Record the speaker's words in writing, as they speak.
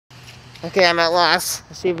Okay, I'm at last.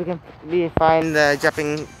 Let's see if we can find the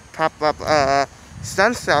jumping pop-up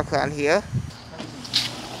stun cell clown here.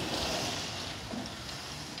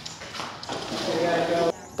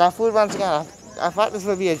 Got food once again. I thought this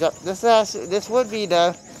would be a jump. This would be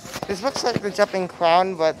the. This looks like the jumping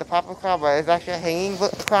clown, but the pop-up clown, but it's actually a hanging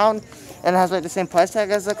clown, and it has like the same price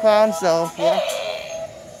tag as the clown. So yeah,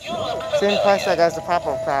 same price tag as the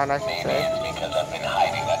pop-up clown, I should say.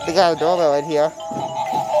 They got a doorbell right here.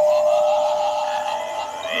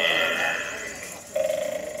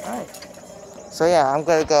 Alright. So yeah, I'm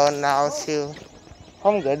gonna go now to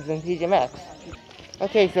Home Goods and TJ Maxx.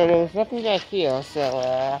 Okay, so there was nothing back here, so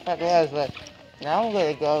I thought there was, but now I'm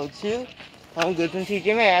gonna go to Home Goods and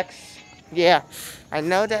TJ Maxx. Yeah, I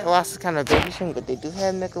know that lost is kind of a baby thing, but they do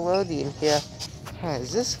have Nickelodeon here.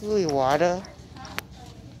 Is this really water?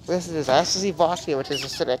 This is I also see Boss here, which is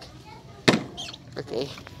acidic. Okay,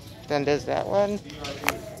 then there's that one.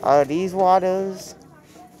 Are these waters?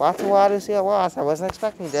 Lots of waters here. Wow, I wasn't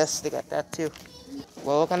expecting this. They got that too.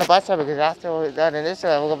 Well, we're gonna buy some because after we're done in this,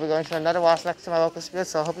 we're gonna be going to another wash next to my local spirit.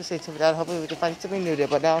 So I hope you stay tuned for that. Hopefully we can find something new there.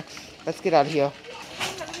 But now, let's get out of here.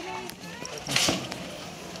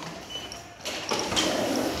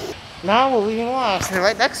 Now we're leaving Wash, and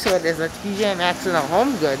right next to it is a TJ Maxx and a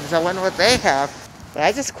Home Goods. I wonder what they have. But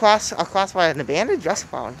I just crossed by an abandoned dress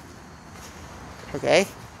barn. Okay,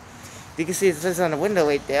 you can see it says on the window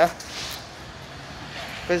right there.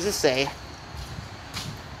 What does this say?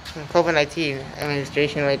 COVID-19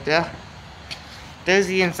 administration right there. There's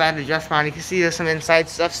the inside of the dress barn. You can see there's some inside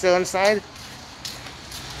stuff still inside.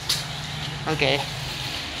 Okay.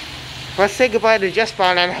 Let's say goodbye to the dress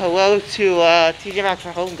barn and hello to TJ Maxx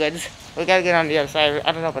and Home Goods. We gotta get on the other side.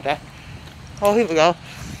 I don't know about that. Oh, here we go.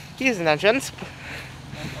 Here's an entrance.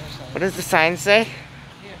 What does the sign say?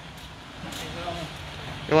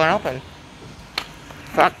 It won't open.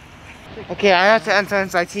 Fuck. Okay, I have to enter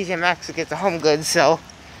inside TJ Maxx to get the Home Goods, so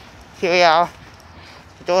here we are.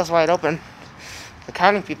 The door's wide open. The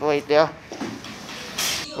counting people right there.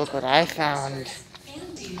 Look what I found.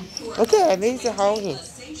 Okay, I made it Halloween.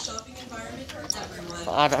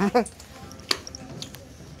 Autumn.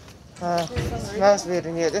 Smells weird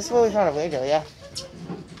in here. This is where we found a radio, yeah.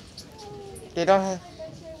 They don't have.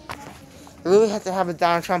 We really have to have a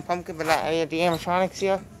Donald Trump pumpkin, but not any of the animatronics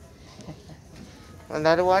here.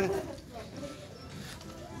 Another one.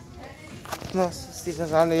 No,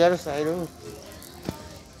 Stephen's on the other side. Ooh.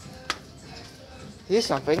 Here's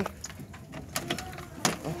something.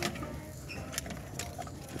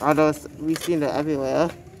 Although we've seen it everywhere.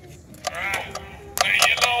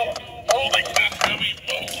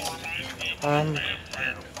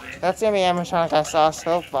 That's the only animatronic I saw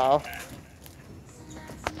so far.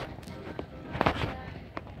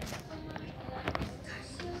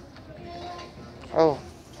 Oh.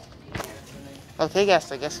 Okay, I guess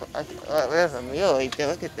there's a mule right there.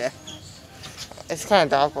 Look at that. It's kind of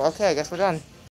dark, but okay, I guess we're done.